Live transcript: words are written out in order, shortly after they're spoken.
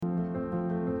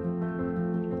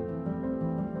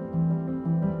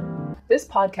This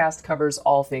podcast covers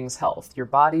all things health, your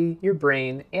body, your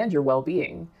brain, and your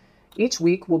well-being. Each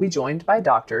week, we'll be joined by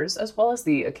doctors, as well as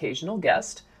the occasional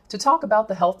guest, to talk about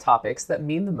the health topics that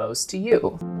mean the most to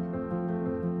you.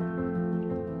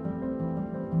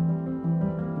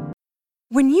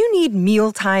 When you need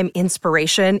mealtime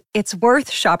inspiration, it's worth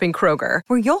shopping Kroger,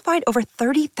 where you'll find over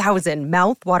 30,000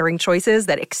 mouth-watering choices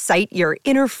that excite your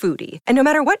inner foodie. And no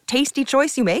matter what tasty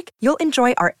choice you make, you'll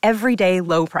enjoy our everyday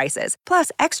low prices,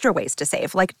 plus extra ways to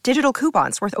save, like digital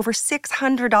coupons worth over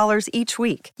 $600 each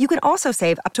week. You can also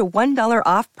save up to $1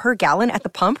 off per gallon at the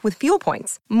pump with fuel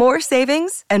points. More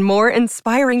savings and more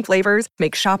inspiring flavors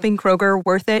make shopping Kroger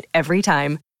worth it every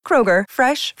time. Kroger,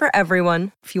 fresh for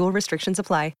everyone. Fuel restrictions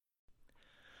apply.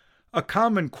 A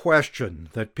common question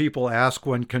that people ask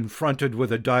when confronted with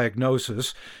a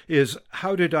diagnosis is,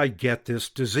 how did I get this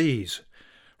disease?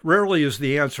 Rarely is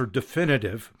the answer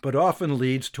definitive, but often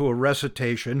leads to a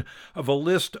recitation of a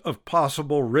list of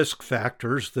possible risk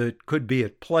factors that could be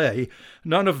at play,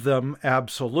 none of them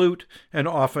absolute and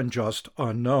often just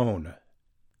unknown.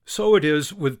 So it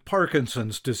is with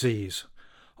Parkinson's disease.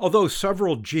 Although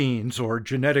several genes or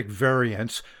genetic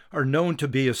variants are known to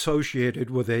be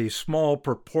associated with a small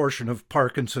proportion of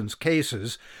Parkinson's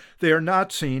cases, they are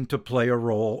not seen to play a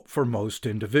role for most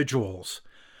individuals.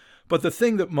 But the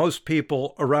thing that most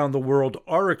people around the world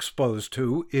are exposed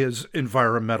to is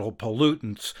environmental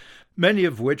pollutants, many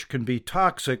of which can be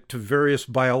toxic to various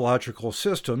biological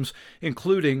systems,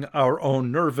 including our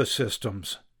own nervous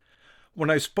systems. When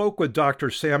I spoke with Dr.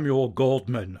 Samuel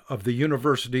Goldman of the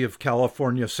University of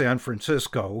California, San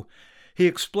Francisco, he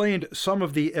explained some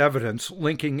of the evidence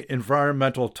linking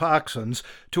environmental toxins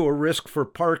to a risk for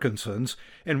Parkinson's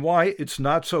and why it's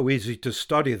not so easy to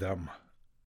study them.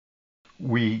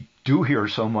 We do hear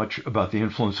so much about the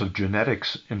influence of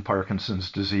genetics in Parkinson's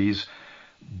disease,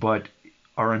 but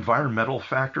are environmental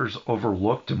factors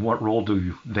overlooked, and what role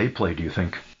do they play, do you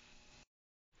think?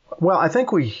 Well, I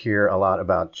think we hear a lot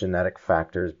about genetic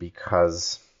factors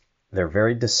because they're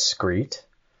very discrete.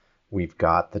 We've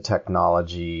got the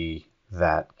technology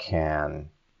that can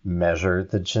measure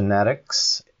the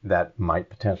genetics that might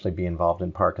potentially be involved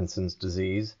in Parkinson's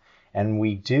disease. And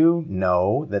we do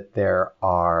know that there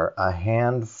are a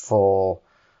handful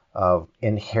of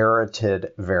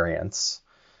inherited variants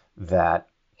that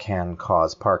can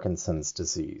cause Parkinson's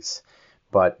disease.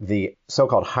 But the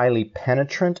so-called highly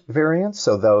penetrant variants,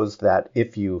 so those that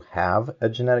if you have a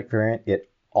genetic variant, it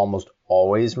almost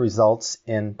always results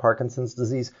in Parkinson's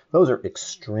disease, those are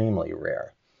extremely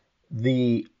rare.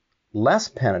 The less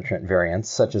penetrant variants,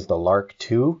 such as the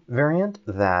LRRK2 variant,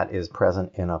 that is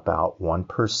present in about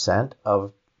 1%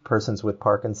 of persons with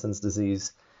Parkinson's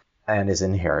disease and is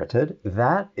inherited,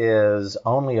 that is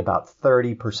only about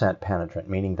 30% penetrant,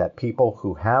 meaning that people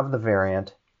who have the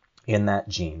variant in that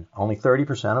gene, only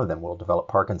 30% of them will develop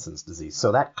Parkinson's disease.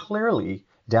 So that clearly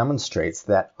demonstrates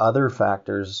that other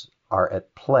factors are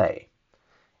at play.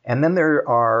 And then there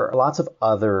are lots of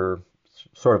other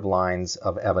sort of lines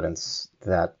of evidence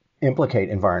that implicate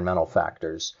environmental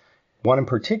factors. One in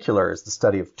particular is the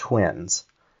study of twins.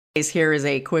 Here is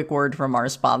a quick word from our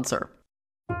sponsor.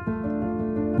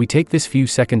 We take this few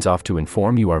seconds off to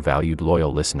inform you, our valued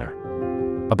loyal listener,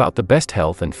 about the best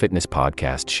health and fitness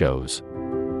podcast shows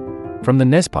from the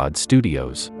Nespod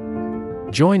Studios.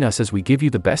 Join us as we give you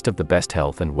the best of the best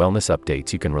health and wellness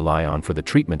updates you can rely on for the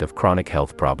treatment of chronic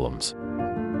health problems.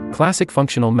 Classic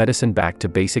functional medicine back to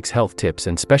basics health tips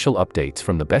and special updates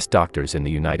from the best doctors in the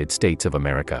United States of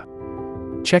America.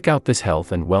 Check out this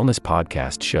health and wellness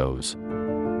podcast shows.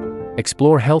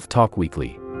 Explore Health Talk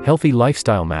Weekly, Healthy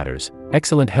Lifestyle Matters,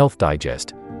 Excellent Health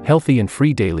Digest, Healthy and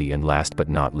Free Daily, and last but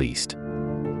not least,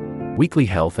 Weekly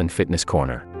Health and Fitness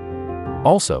Corner.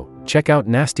 Also, check out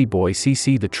Nasty Boy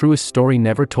CC, the truest story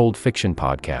never told fiction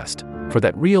podcast, for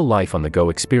that real life on the go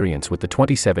experience with the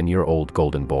 27-year-old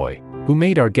golden boy, who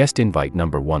made our guest invite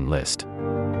 #1 list.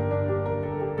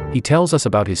 He tells us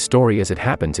about his story as it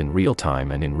happens in real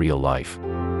time and in real life.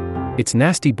 It's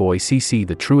Nasty Boy CC,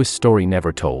 the truest story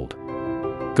never told.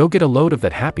 Go get a load of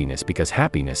that happiness, because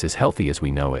happiness is healthy as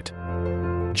we know it.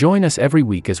 Join us every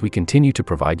week as we continue to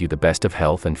provide you the best of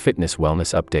health and fitness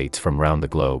wellness updates from around the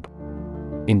globe.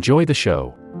 Enjoy the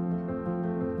show.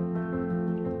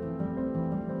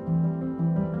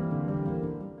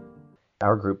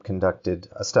 Our group conducted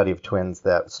a study of twins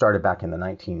that started back in the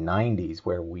 1990s,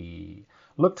 where we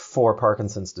looked for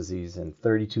Parkinson's disease in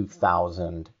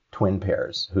 32,000 twin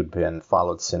pairs who'd been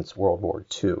followed since World War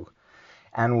II.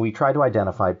 And we tried to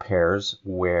identify pairs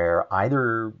where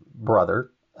either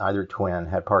twin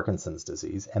had Parkinson's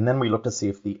disease, and then we looked to see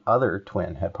if the other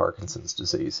twin had Parkinson's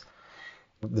disease.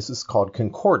 This is called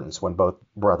concordance when both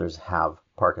brothers have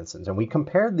Parkinson's. And we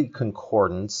compared the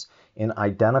concordance in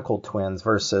identical twins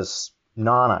versus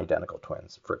non-identical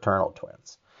twins, fraternal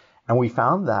twins. And we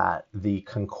found that the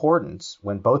concordance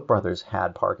when both brothers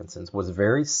had Parkinson's was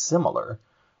very similar,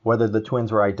 whether the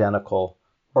twins were identical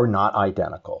or not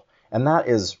identical. And that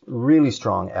is really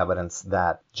strong evidence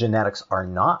that genetics are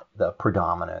not the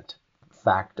predominant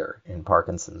factor in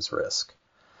Parkinson's risk.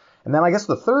 And then I guess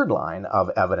the third line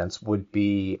of evidence would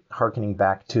be hearkening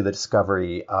back to the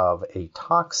discovery of a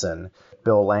toxin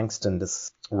Bill Langston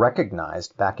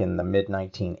recognized back in the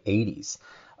mid-1980s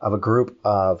of a group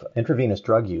of intravenous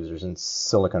drug users in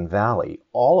Silicon Valley,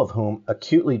 all of whom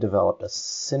acutely developed a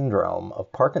syndrome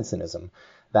of Parkinsonism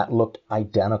that looked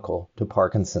identical to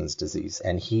Parkinson's disease.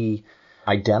 And he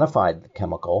identified the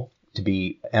chemical to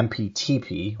be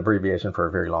MPTP, abbreviation for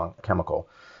a very long chemical.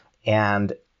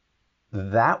 And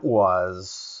that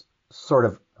was sort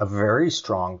of a very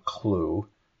strong clue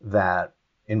that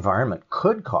environment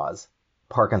could cause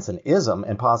Parkinsonism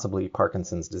and possibly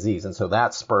Parkinson's disease. And so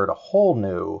that spurred a whole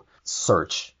new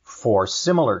search for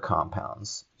similar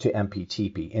compounds to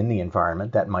MPTP in the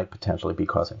environment that might potentially be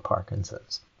causing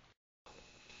Parkinson's.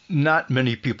 Not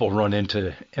many people run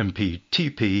into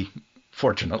MPTP,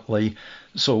 fortunately.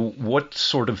 So what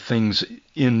sort of things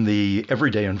in the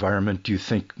everyday environment do you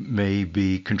think may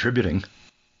be contributing?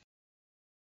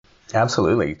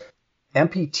 Absolutely.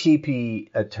 MPTP,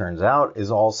 it turns out,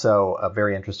 is also a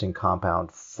very interesting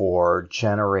compound for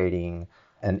generating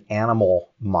an animal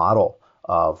model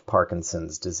of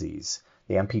Parkinson's disease.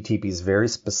 The MPTP is very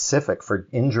specific for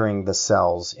injuring the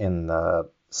cells in the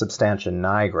substantia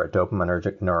nigra,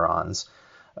 dopaminergic neurons,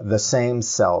 the same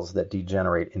cells that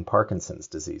degenerate in Parkinson's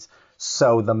disease.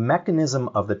 So the mechanism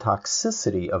of the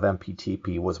toxicity of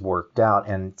MPTP was worked out,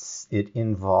 and it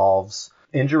involves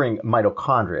injuring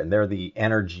mitochondria, and they're the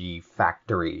energy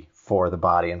factory for the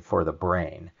body and for the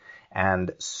brain.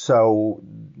 And so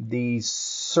the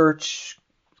search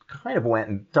kind of went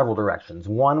in several directions.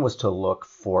 One was to look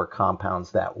for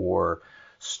compounds that were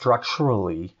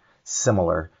structurally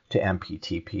similar to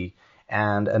MPTP.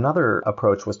 And another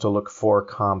approach was to look for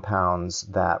compounds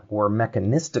that were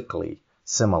mechanistically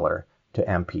similar to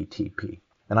MPTP.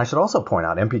 And I should also point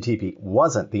out, MPTP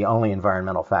wasn't the only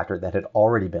environmental factor that had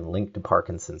already been linked to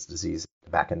Parkinson's disease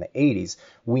back in the 80s.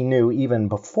 We knew even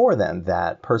before then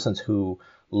that persons who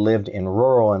lived in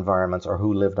rural environments or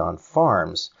who lived on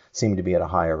farms seemed to be at a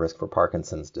higher risk for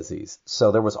Parkinson's disease.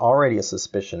 So there was already a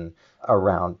suspicion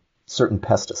around certain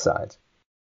pesticides.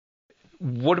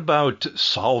 What about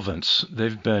solvents?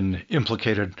 They've been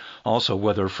implicated also,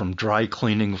 whether from dry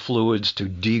cleaning fluids to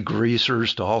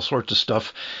degreasers to all sorts of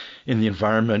stuff in the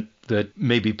environment that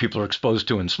maybe people are exposed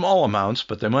to in small amounts,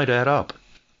 but they might add up.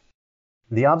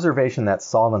 The observation that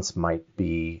solvents might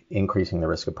be increasing the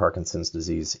risk of Parkinson's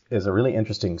disease is a really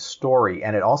interesting story,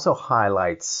 and it also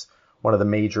highlights one of the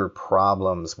major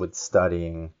problems with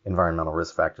studying environmental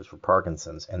risk factors for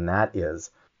Parkinson's, and that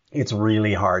is it's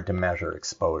really hard to measure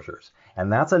exposures.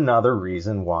 And that's another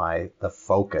reason why the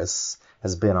focus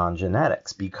has been on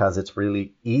genetics, because it's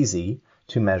really easy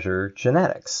to measure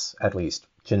genetics, at least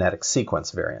genetic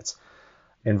sequence variants.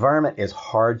 Environment is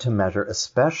hard to measure,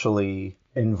 especially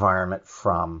environment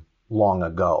from long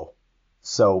ago.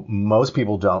 So most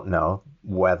people don't know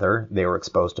whether they were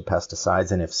exposed to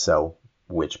pesticides, and if so,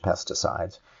 which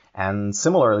pesticides. And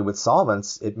similarly with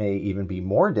solvents, it may even be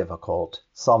more difficult.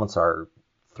 Solvents are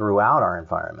throughout our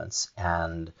environments,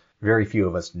 and very few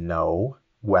of us know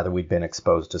whether we've been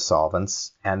exposed to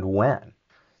solvents and when.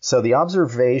 So the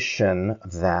observation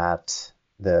that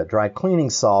the dry cleaning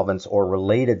solvents or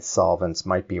related solvents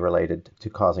might be related to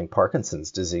causing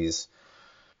Parkinson's disease,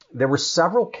 there were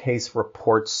several case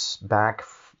reports back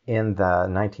in the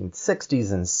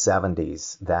 1960s and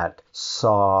 70s that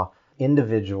saw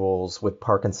individuals with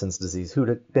Parkinson's disease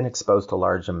who'd been exposed to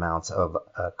large amounts of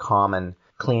a common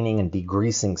cleaning and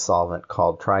degreasing solvent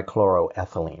called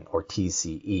trichloroethylene, or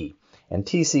TCE. And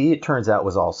TCE, it turns out,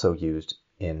 was also used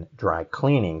in dry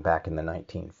cleaning back in the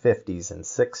 1950s and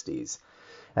 60s.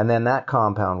 And then that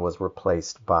compound was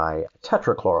replaced by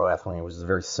tetrachloroethylene, which is a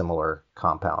very similar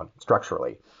compound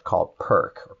structurally, called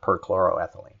PERC, or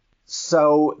perchloroethylene.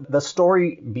 So the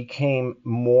story became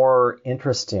more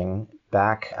interesting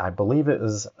back, I believe it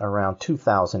was around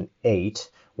 2008,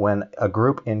 when a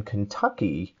group in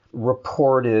Kentucky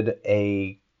reported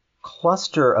a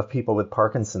cluster of people with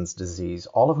Parkinson's disease,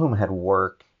 all of whom had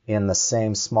worked in the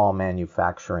same small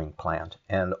manufacturing plant,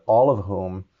 and all of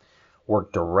whom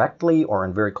worked directly or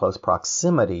in very close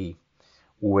proximity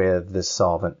with this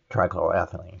solvent,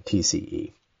 trichloroethylene,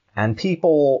 TCE. And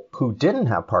people who didn't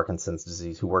have Parkinson's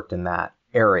disease, who worked in that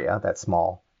area, that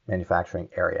small manufacturing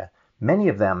area, many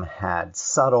of them had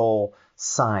subtle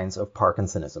signs of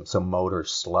Parkinsonism, so motor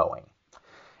slowing.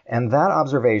 And that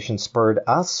observation spurred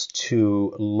us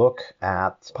to look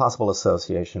at possible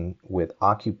association with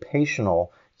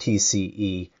occupational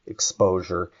TCE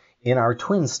exposure in our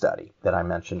twin study that I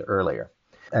mentioned earlier.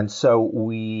 And so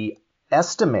we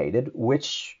estimated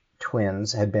which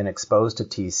twins had been exposed to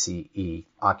TCE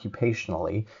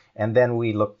occupationally, and then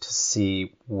we looked to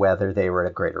see whether they were at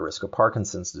a greater risk of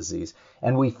Parkinson's disease.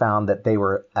 And we found that they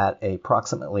were at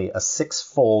approximately a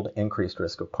 6-fold increased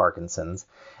risk of Parkinson's,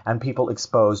 and people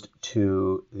exposed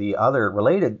to the other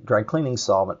related dry cleaning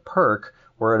solvent, PERC,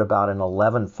 were at about an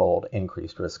 11-fold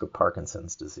increased risk of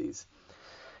Parkinson's disease.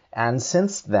 And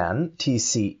since then,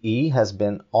 TCE has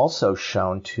been also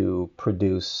shown to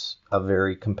produce a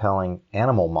very compelling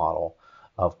animal model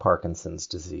of Parkinson's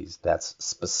disease that's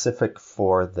specific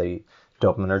for the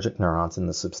dopaminergic neurons in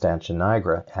the substantia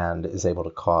nigra and is able to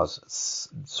cause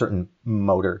certain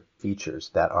motor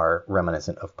features that are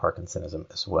reminiscent of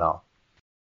Parkinsonism as well.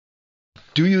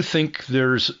 Do you think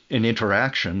there's an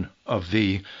interaction of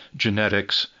the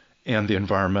genetics and the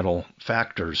environmental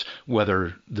factors,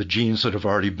 whether the genes that have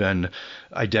already been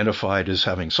identified as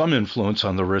having some influence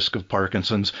on the risk of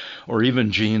Parkinson's, or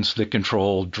even genes that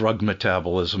control drug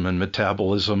metabolism and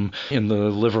metabolism in the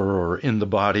liver or in the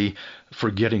body for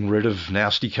getting rid of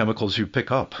nasty chemicals you pick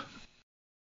up?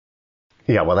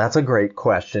 Yeah, well, that's a great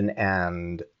question,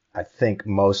 and I think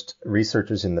most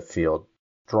researchers in the field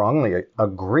strongly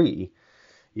agree,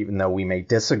 even though we may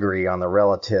disagree on the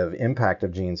relative impact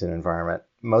of genes and environment.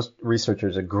 Most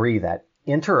researchers agree that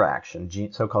interaction,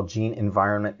 so-called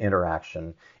gene-environment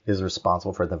interaction, is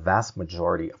responsible for the vast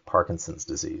majority of Parkinson's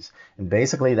disease. And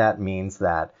basically that means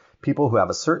that people who have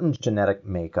a certain genetic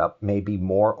makeup may be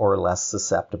more or less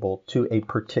susceptible to a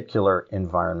particular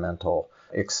environmental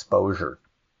exposure.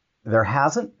 There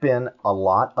hasn't been a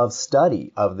lot of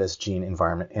study of this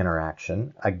gene-environment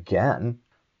interaction, again,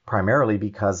 primarily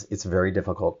because it's very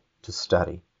difficult to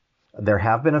study. There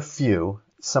have been a few.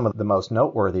 Some of the most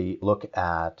noteworthy look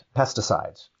at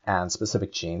pesticides and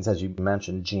specific genes, as you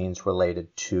mentioned, genes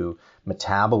related to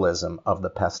metabolism of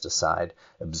the pesticide,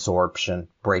 absorption,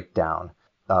 breakdown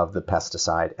of the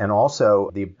pesticide, and also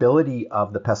the ability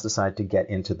of the pesticide to get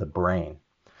into the brain.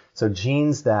 So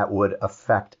genes that would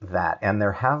affect that. And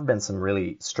there have been some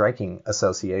really striking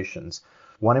associations.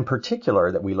 One in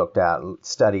particular that we looked at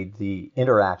studied the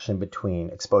interaction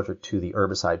between exposure to the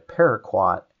herbicide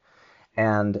paraquat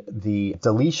and the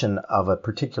deletion of a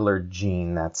particular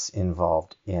gene that's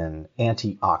involved in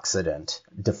antioxidant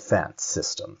defense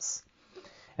systems.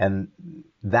 And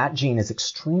that gene is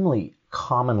extremely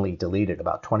commonly deleted.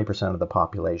 About 20% of the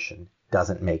population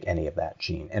doesn't make any of that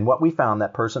gene. And what we found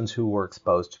that persons who were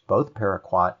exposed to both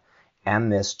paraquat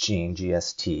and this gene,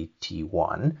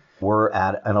 GST-T1, were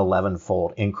at an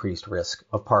 11-fold increased risk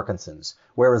of Parkinson's,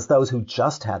 whereas those who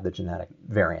just had the genetic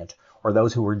variant or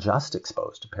those who were just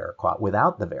exposed to paraquat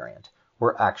without the variant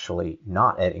were actually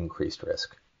not at increased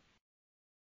risk.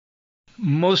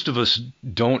 Most of us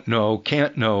don't know,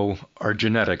 can't know our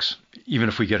genetics. Even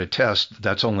if we get a test,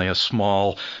 that's only a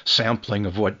small sampling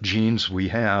of what genes we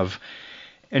have.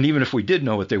 And even if we did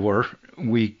know what they were,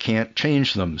 we can't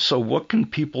change them. So what can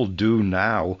people do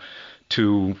now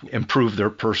to improve their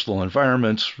personal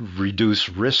environments, reduce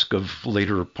risk of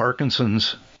later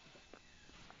Parkinson's?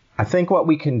 I think what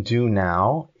we can do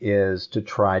now is to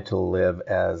try to live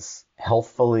as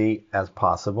healthfully as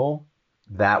possible.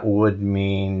 That would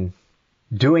mean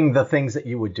doing the things that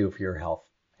you would do for your health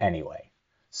anyway.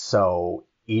 So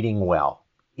eating well,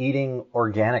 eating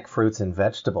organic fruits and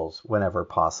vegetables whenever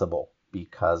possible,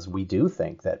 because we do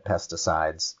think that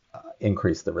pesticides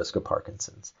increase the risk of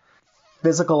Parkinson's.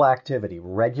 Physical activity,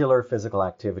 regular physical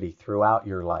activity throughout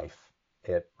your life.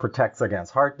 It protects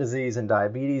against heart disease and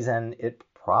diabetes, and it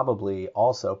probably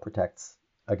also protects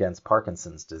against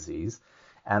Parkinson's disease.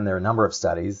 And there are a number of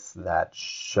studies that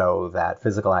show that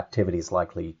physical activity is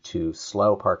likely to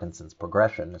slow Parkinson's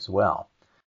progression as well.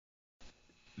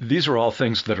 These are all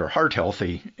things that are heart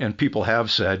healthy, and people have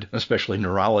said, especially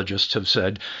neurologists have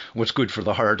said, what's good for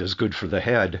the heart is good for the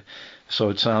head.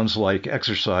 So it sounds like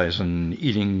exercise and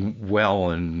eating well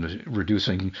and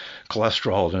reducing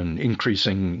cholesterol and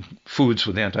increasing foods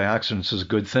with antioxidants is a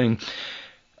good thing.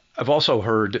 I've also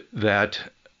heard that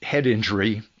head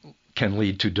injury can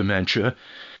lead to dementia,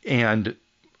 and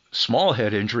small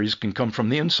head injuries can come from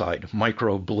the inside,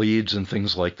 micro bleeds and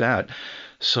things like that.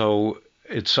 So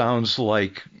it sounds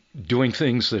like doing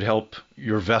things that help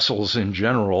your vessels in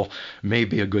general may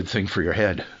be a good thing for your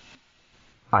head.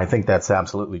 I think that's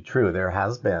absolutely true. There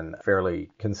has been fairly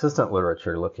consistent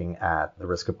literature looking at the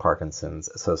risk of Parkinson's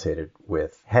associated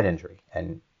with head injury,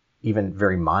 and even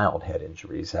very mild head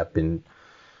injuries have been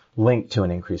linked to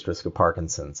an increased risk of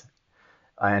Parkinson's.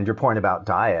 And your point about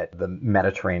diet, the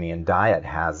Mediterranean diet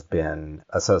has been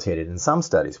associated in some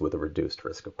studies with a reduced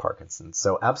risk of Parkinson's.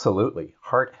 So absolutely,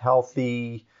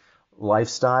 heart-healthy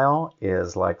lifestyle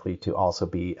is likely to also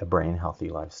be a brain-healthy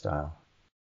lifestyle.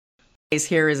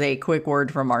 Here is a quick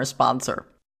word from our sponsor.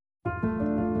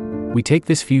 We take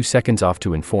this few seconds off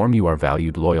to inform you, our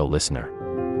valued loyal listener,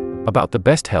 about the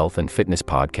best health and fitness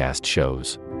podcast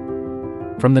shows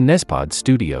from the NESPOD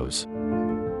studios.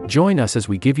 Join us as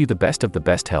we give you the best of the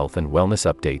best health and wellness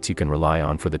updates you can rely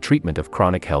on for the treatment of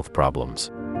chronic health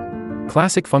problems.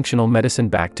 Classic functional medicine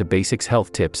back to basics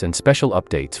health tips and special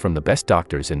updates from the best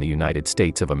doctors in the United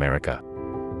States of America.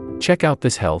 Check out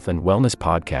this health and wellness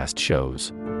podcast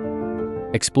shows.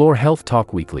 Explore Health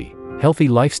Talk Weekly, Healthy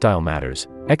Lifestyle Matters,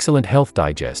 Excellent Health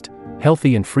Digest,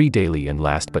 Healthy and Free Daily, and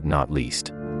last but not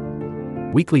least,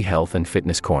 Weekly Health and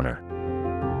Fitness Corner.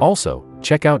 Also,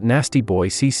 check out Nasty Boy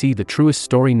CC, the truest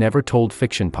story never told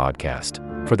fiction podcast,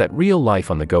 for that real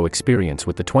life on the go experience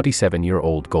with the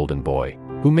 27-year-old golden boy,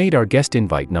 who made our guest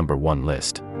invite #1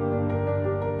 list.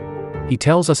 He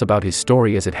tells us about his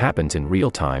story as it happens in real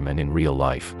time and in real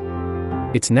life.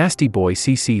 It's Nasty Boy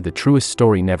CC, the truest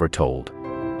story never told.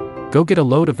 Go get a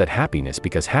load of that happiness,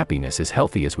 because happiness is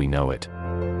healthy as we know it.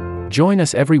 Join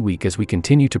us every week as we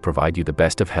continue to provide you the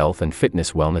best of health and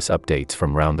fitness wellness updates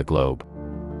from around the globe.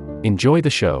 Enjoy the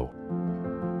show.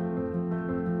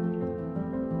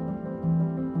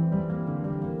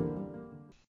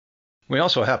 We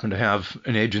also happen to have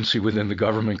an agency within the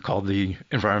government called the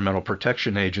Environmental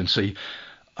Protection Agency.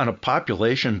 On a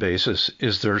population basis,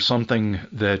 is there something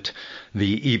that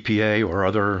the EPA or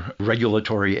other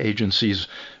regulatory agencies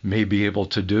may be able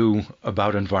to do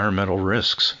about environmental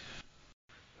risks?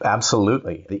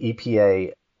 Absolutely. The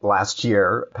EPA last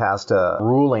year passed a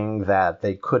ruling that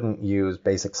they couldn't use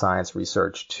basic science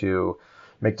research to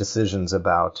make decisions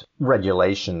about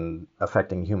regulation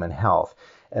affecting human health.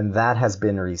 And that has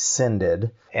been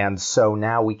rescinded. And so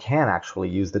now we can actually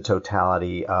use the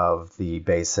totality of the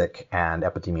basic and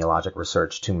epidemiologic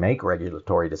research to make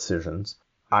regulatory decisions.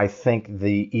 I think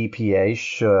the EPA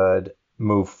should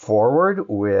move forward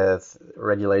with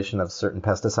regulation of certain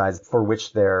pesticides for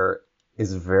which there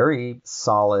is very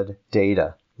solid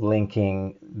data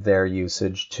linking their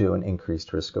usage to an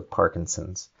increased risk of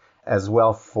Parkinson's, as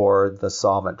well for the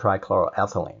solvent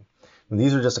trichloroethylene. And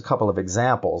these are just a couple of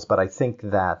examples, but I think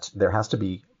that there has to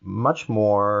be much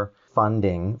more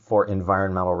funding for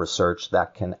environmental research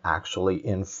that can actually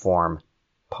inform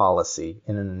policy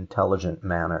in an intelligent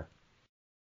manner.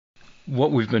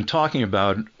 What we've been talking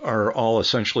about are all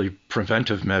essentially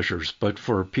preventive measures, but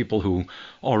for people who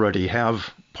already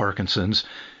have Parkinson's,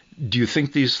 do you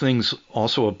think these things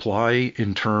also apply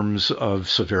in terms of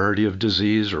severity of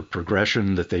disease or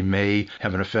progression, that they may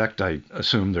have an effect? I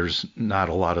assume there's not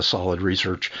a lot of solid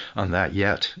research on that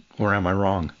yet, or am I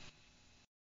wrong?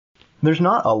 There's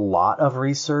not a lot of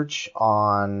research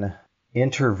on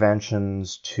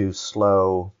interventions to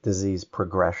slow disease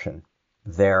progression.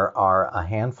 There are a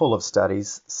handful of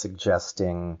studies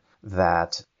suggesting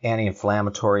that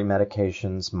anti-inflammatory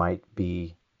medications might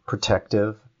be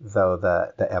protective, though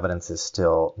the evidence is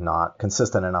still not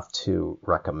consistent enough to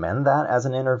recommend that as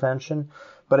an intervention.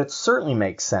 But it certainly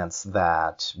makes sense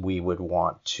that we would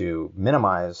want to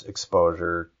minimize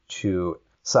exposure to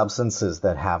substances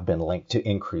that have been linked to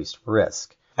increased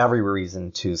risk. Every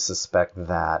reason to suspect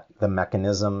that the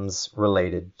mechanisms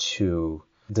related to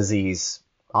disease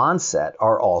onset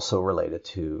are also related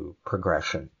to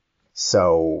progression.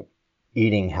 So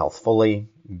eating healthfully,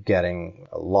 getting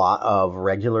a lot of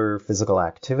regular physical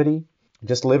activity,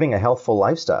 just living a healthful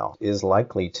lifestyle is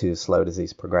likely to slow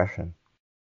disease progression.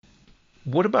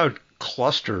 What about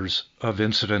clusters of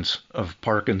incidents of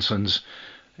Parkinson's?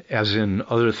 As in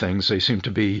other things, they seem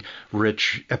to be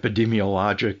rich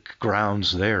epidemiologic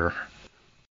grounds there.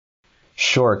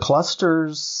 Sure.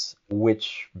 Clusters,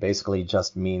 which basically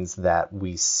just means that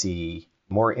we see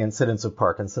more incidents of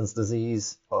Parkinson's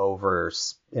disease over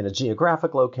in a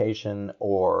geographic location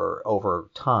or over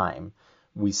time,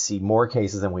 we see more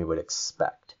cases than we would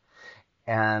expect.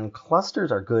 And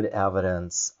clusters are good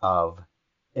evidence of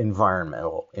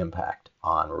environmental impact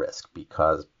on risk,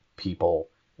 because people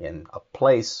in a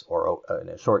place or in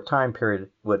a short time period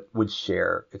would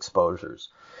share exposures.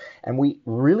 And we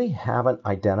really haven't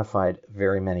identified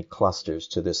very many clusters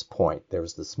to this point. There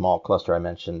was the small cluster I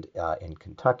mentioned in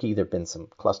Kentucky. There have been some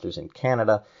clusters in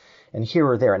Canada. and here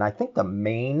or there. And I think the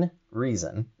main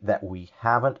reason that we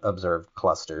haven't observed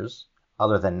clusters,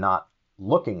 other than not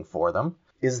looking for them,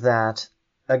 is that,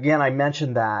 again, I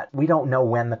mentioned that we don't know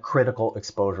when the critical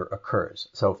exposure occurs.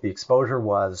 So if the exposure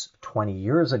was 20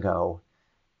 years ago,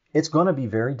 it's going to be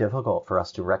very difficult for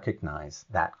us to recognize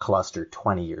that cluster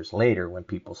 20 years later when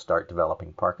people start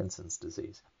developing Parkinson's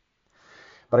disease.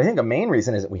 But I think the main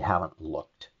reason is that we haven't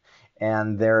looked.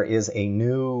 And there is a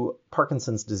new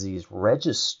Parkinson's disease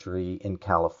registry in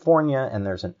California, and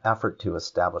there's an effort to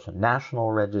establish a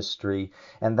national registry.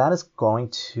 And that is going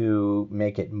to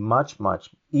make it much, much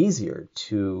easier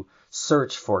to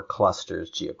search for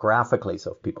clusters geographically.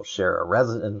 So if people share a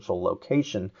residential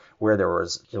location where there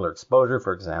was particular exposure,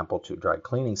 for example, to dry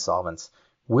cleaning solvents,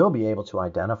 we'll be able to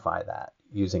identify that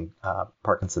using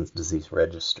Parkinson's disease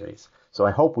registries. So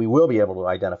I hope we will be able to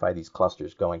identify these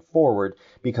clusters going forward,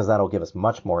 because that'll give us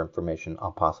much more information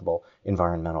on possible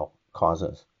environmental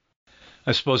causes.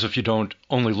 I suppose if you don't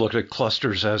only look at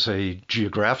clusters as a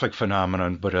geographic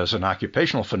phenomenon, but as an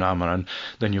occupational phenomenon,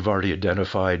 then you've already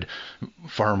identified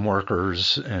farm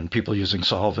workers and people using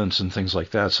solvents and things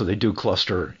like that. So they do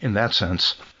cluster in that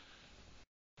sense.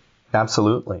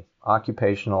 Absolutely.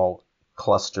 Occupational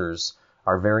clusters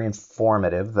are very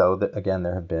informative, though, again,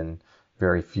 there have been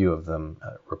very few of them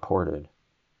reported.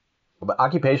 But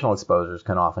occupational exposures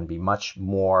can often be much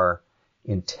more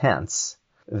intense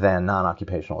than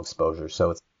non-occupational exposures,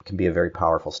 so it can be a very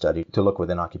powerful study to look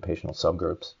within occupational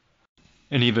subgroups.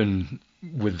 And even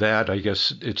with that, I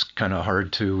guess it's kind of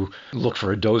hard to look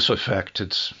for a dose effect.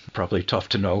 It's probably tough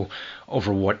to know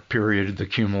over what period the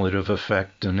cumulative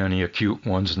effect and any acute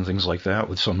ones and things like that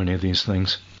with so many of these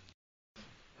things.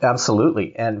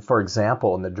 Absolutely. And for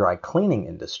example, in the dry cleaning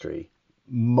industry,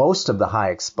 most of the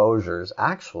high exposures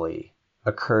actually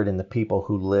occurred in the people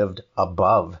who lived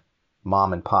above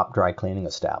mom and pop dry cleaning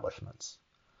establishments.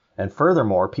 And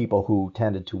furthermore, people who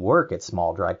tended to work at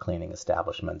small dry cleaning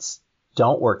establishments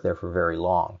don't work there for very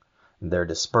long. They're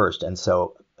dispersed. And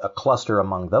so a cluster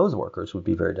among those workers would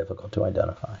be very difficult to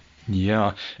identify.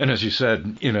 Yeah. And as you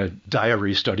said, in a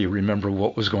diary study, remember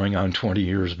what was going on 20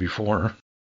 years before.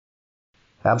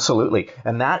 Absolutely.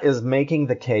 And that is making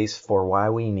the case for why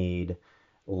we need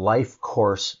life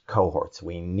course cohorts.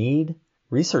 We need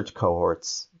research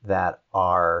cohorts that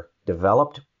are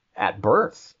developed at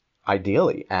birth,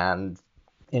 ideally, and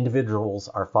individuals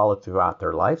are followed throughout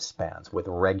their lifespans with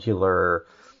regular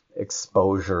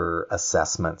exposure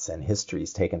assessments and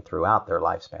histories taken throughout their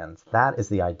lifespans. That is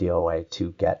the ideal way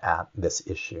to get at this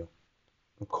issue.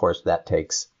 Of course, that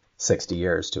takes 60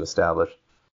 years to establish.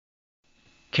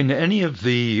 Can any of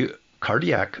the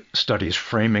cardiac studies,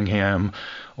 Framingham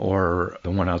or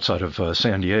the one outside of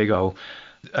San Diego,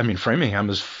 I mean, Framingham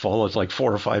has followed like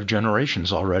 4 or 5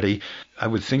 generations already. I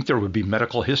would think there would be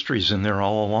medical histories in there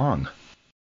all along.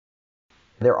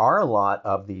 There are a lot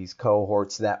of these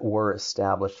cohorts that were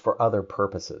established for other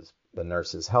purposes. The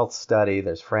Nurses' Health Study,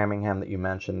 there's Framingham that you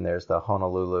mentioned, there's the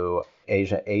Honolulu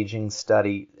Asia Aging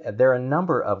Study. There are a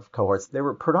number of cohorts. They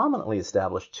were predominantly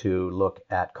established to look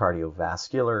at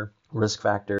cardiovascular risk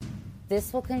factors.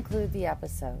 This will conclude the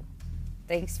episode.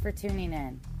 Thanks for tuning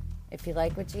in. If you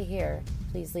like what you hear,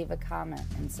 please leave a comment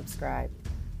and subscribe.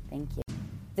 Thank you.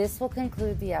 This will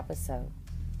conclude the episode.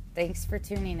 Thanks for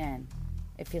tuning in.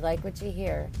 If you like what you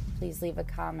hear, please leave a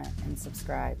comment and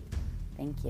subscribe. Thank you.